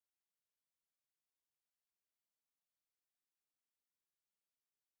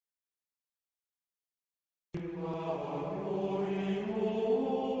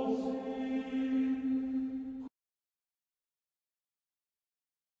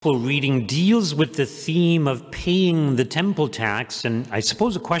Reading deals with the theme of paying the temple tax, and I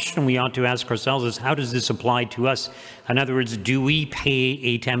suppose a question we ought to ask ourselves is, how does this apply to us? In other words, do we pay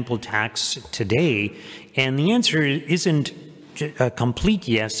a temple tax today? And the answer isn't a complete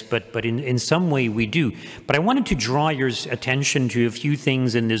yes, but in some way we do. But I wanted to draw your attention to a few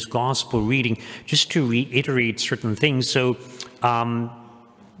things in this gospel reading, just to reiterate certain things. So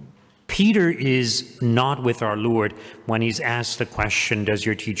Peter is not with our Lord when he's asked the question, does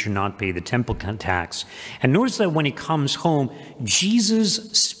your teacher not pay the temple tax? And notice that when he comes home,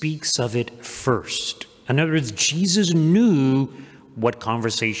 Jesus speaks of it first. In other words, Jesus knew what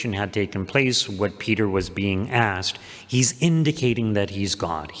conversation had taken place, what Peter was being asked. He's indicating that he's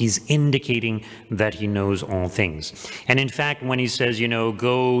God. He's indicating that he knows all things. And in fact, when he says,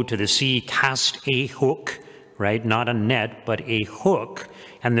 go to the sea, cast a hook, right? Not a net, but a hook.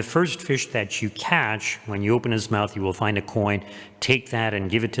 And the first fish that you catch, when you open his mouth, you will find a coin. Take that and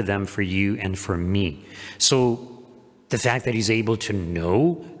give it to them for you and for me. So the fact that he's able to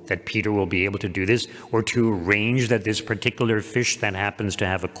know that Peter will be able to do this, or to arrange that this particular fish that happens to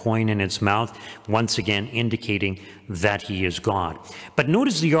have a coin in its mouth, once again indicating that he is God. But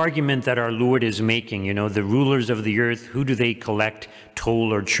notice the argument that our Lord is making. The rulers of the earth, who do they collect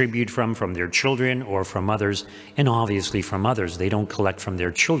toll or tribute from? From their children or from others? And obviously from others. They don't collect from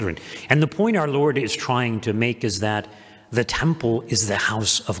their children. And the point our Lord is trying to make is that the temple is the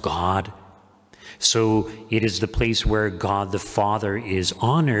house of God. So it is the place where God the Father is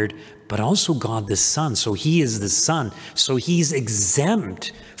honored, but also God the Son. So he is the Son. So he's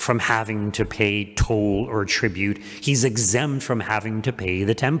exempt from having to pay toll or tribute. He's exempt from having to pay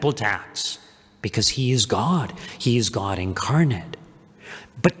the temple tax because he is God. He is God incarnate.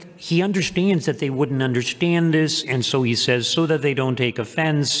 But he understands that they wouldn't understand this, and so he says, so that they don't take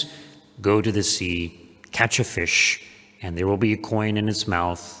offense, go to the sea, catch a fish, and there will be a coin in its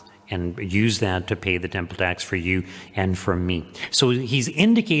mouth, and use that to pay the temple tax for you and for me. So he's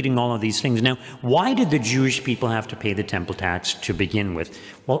indicating all of these things. Now, why did the Jewish people have to pay the temple tax to begin with?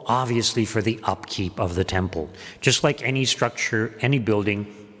 Well, obviously for the upkeep of the temple. Just like any structure, any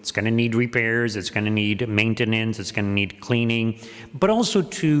building, it's going to need repairs, it's going to need maintenance, it's going to need cleaning, but also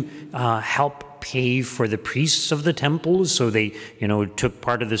to help pay for the priests of the temple. So they, took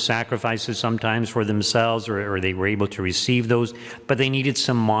part of the sacrifices sometimes for themselves, or they were able to receive those, but they needed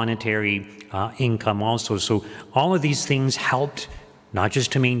some monetary income also. So all of these things helped not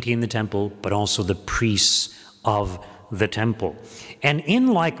just to maintain the temple, but also the priests of the temple. And in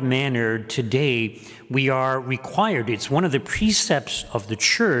like manner, today we are required, it's one of the precepts of the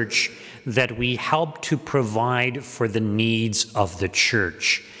church, that we help to provide for the needs of the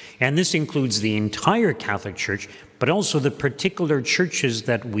church. And this includes the entire Catholic Church, but also the particular churches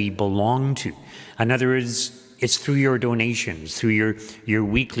that we belong to. In other words, it's through your donations, through your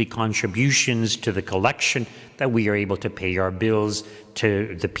weekly contributions to the collection, that we are able to pay our bills,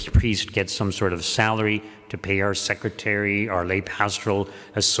 to the priest get some sort of salary, to pay our secretary, our lay pastoral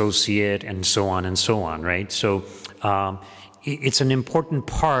associate, and so on, right? So it's an important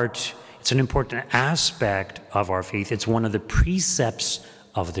part, it's an important aspect of our faith. It's one of the precepts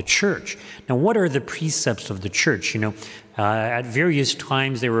of the church. Now, what are the precepts of the church? At various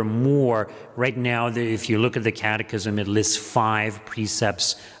times there were more. Right now, if you look at the Catechism, it lists 5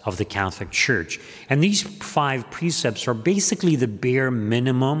 precepts of the Catholic Church. And these 5 precepts are basically the bare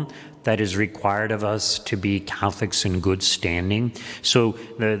minimum that is required of us to be Catholics in good standing. So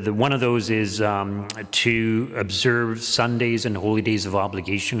the one of those is to observe Sundays and holy days of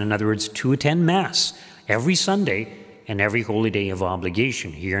obligation. In other words, to attend Mass every Sunday and every holy day of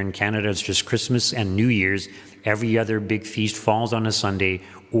obligation. Here in Canada, it's just Christmas and New Year's. Every other big feast falls on a Sunday,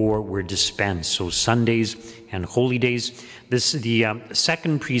 or we're dispensed. So Sundays and holy days. The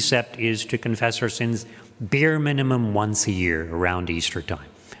second precept is to confess our sins bare minimum once a year around Easter time.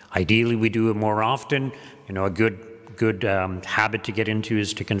 Ideally, we do it more often. A good habit to get into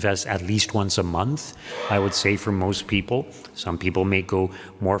is to confess at least once a month, I would say, for most people. Some people may go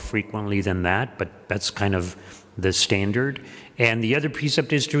more frequently than that, but that's kind of the standard. And the other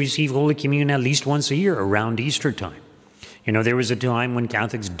precept is to receive Holy Communion at least once a year around Easter time. There was a time when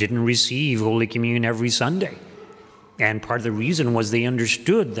Catholics didn't receive Holy Communion every Sunday. And part of the reason was they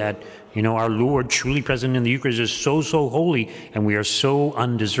understood that, our Lord truly present in the Eucharist is so, so holy, and we are so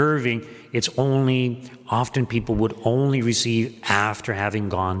undeserving. It's often people would only receive after having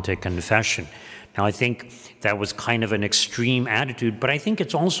gone to confession. Now, I think that was kind of an extreme attitude, but I think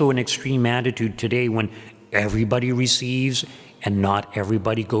it's also an extreme attitude today when everybody receives and not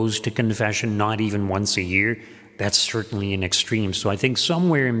everybody goes to confession, not even once a year. That's certainly an extreme. So I think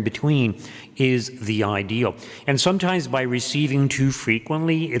somewhere in between is the ideal. And sometimes by receiving too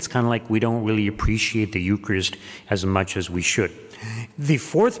frequently, it's kind of like we don't really appreciate the Eucharist as much as we should. The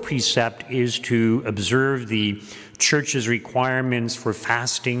fourth precept is to observe the Church's requirements for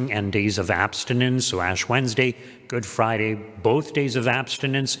fasting and days of abstinence. So Ash Wednesday, Good Friday, both days of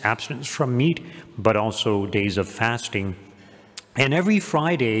abstinence from meat, but also days of fasting. And every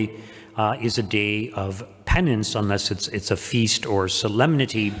Friday is a day of penance, unless it's a feast or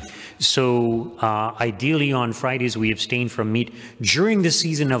solemnity. So ideally on Fridays we abstain from meat. During the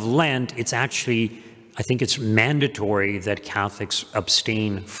season of Lent, it's actually, I think it's mandatory that Catholics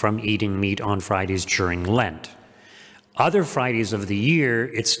abstain from eating meat on Fridays during Lent. Other Fridays of the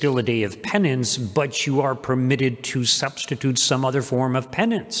year, it's still a day of penance, but you are permitted to substitute some other form of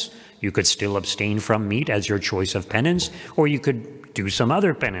penance. You could still abstain from meat as your choice of penance, or you could do some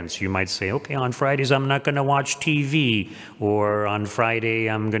other penance. You might say, okay, on Fridays I'm not going to watch TV, or on Friday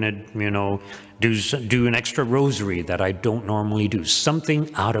I'm going to, do an extra rosary that I don't normally do.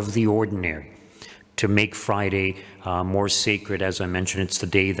 Something out of the ordinary to make Friday more sacred. As I mentioned, it's the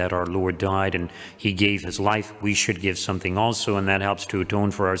day that our Lord died and he gave his life. We should give something also, and that helps to atone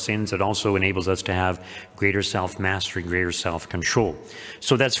for our sins. It also enables us to have greater self-mastery, greater self-control.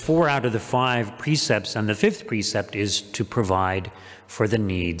 So that's 4 out of the 5 precepts, and the 5th precept is to provide for the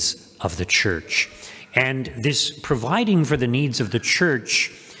needs of the Church. And this providing for the needs of the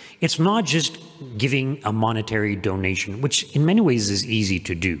Church, it's not just giving a monetary donation, which in many ways is easy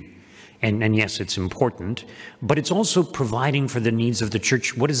to do. And yes, it's important, but it's also providing for the needs of the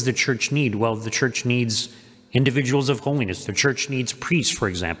Church. What does the Church need? Well, the Church needs individuals of holiness. The Church needs priests, for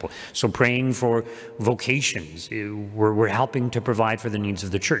example. So praying for vocations, we're helping to provide for the needs of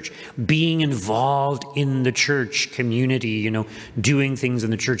the Church. Being involved in the Church community, doing things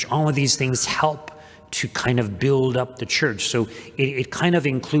in the Church, all of these things help to kind of build up the Church. So it kind of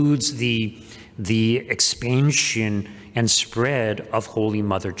includes the expansion and spread of Holy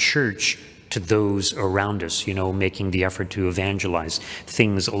Mother Church to those around us, making the effort to evangelize,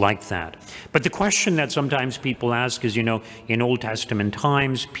 things like that. But the question that sometimes people ask is, in Old Testament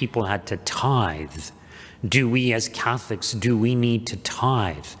times, people had to tithe. Do we as Catholics, do we need to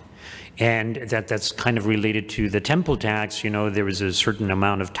tithe? And that's kind of related to the temple tax. There was a certain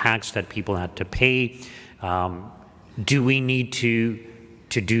amount of tax that people had to pay. Do we need to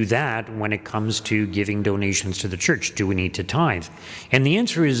do that when it comes to giving donations to the Church? Do we need to tithe? And the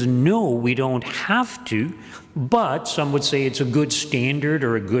answer is no, we don't have to, but some would say it's a good standard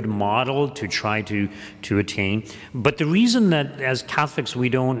or a good model to try to attain. But the reason that as Catholics we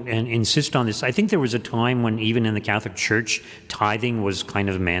don't insist on this, I think there was a time when even in the Catholic Church tithing was kind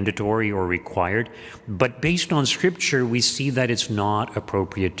of mandatory or required, but based on Scripture we see that it's not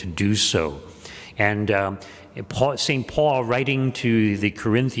appropriate to do so. And St. Paul, writing to the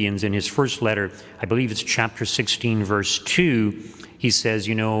Corinthians in his first letter, I believe it's chapter 16, verse 2, he says,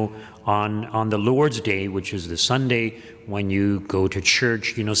 on the Lord's Day, which is the Sunday, when you go to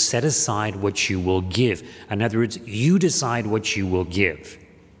church, set aside what you will give. In other words, you decide what you will give,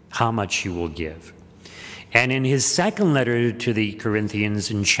 how much you will give. And in his second letter to the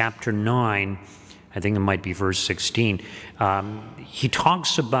Corinthians in chapter 9, I think it might be verse 16, he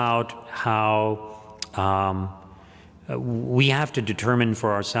talks about how we have to determine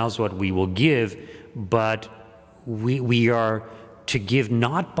for ourselves what we will give, but we are to give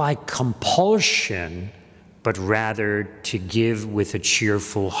not by compulsion, but rather to give with a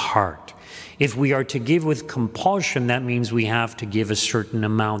cheerful heart. If we are to give with compulsion, that means we have to give a certain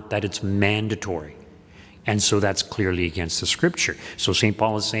amount that it's mandatory. And so that's clearly against the Scripture. So St.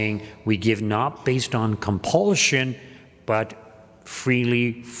 Paul is saying we give not based on compulsion, but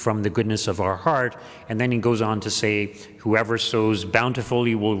freely from the goodness of our heart. And then he goes on to say, whoever sows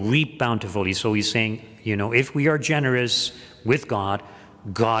bountifully will reap bountifully. So he's saying, if we are generous with God,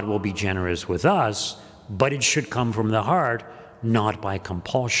 God will be generous with us, but it should come from the heart, not by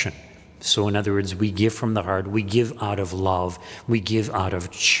compulsion. So in other words, we give from the heart, we give out of love, we give out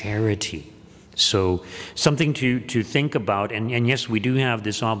of charity. So something to think about, and yes, we do have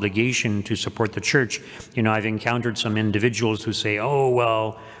this obligation to support the Church. I've encountered some individuals who say, oh,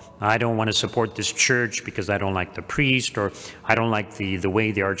 well, I don't want to support this church because I don't like the priest, or I don't like the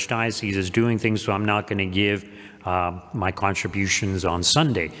way the Archdiocese is doing things, so I'm not going to give my contributions on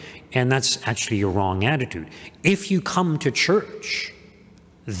Sunday. And that's actually a wrong attitude. If you come to church,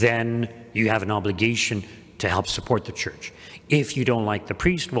 then you have an obligation to help support the Church. If you don't like the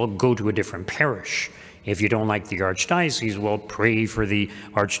priest, well, go to a different parish. If you don't like the archdiocese, well, pray for the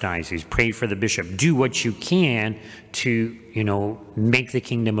archdiocese, pray for the bishop. Do what you can to, make the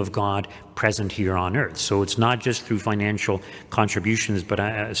kingdom of God present here on earth. So it's not just through financial contributions, but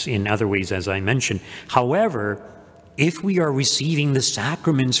in other ways, as I mentioned. However, if we are receiving the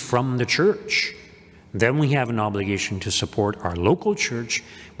sacraments from the church, then we have an obligation to support our local church,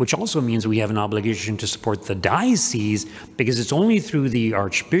 which also means we have an obligation to support the diocese, because it's only through the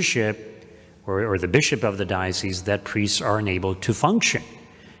archbishop or the bishop of the diocese that priests are enabled to function.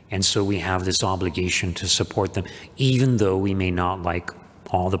 And so we have this obligation to support them, even though we may not like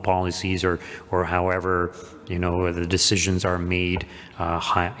all the policies or however, the decisions are made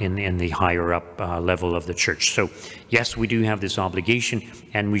in the higher up level of the church. So yes, we do have this obligation,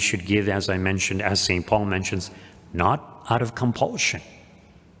 and we should give, as I mentioned, as St. Paul mentions, not out of compulsion,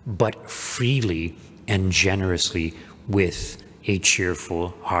 but freely and generously with a cheerful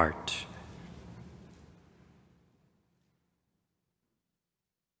heart.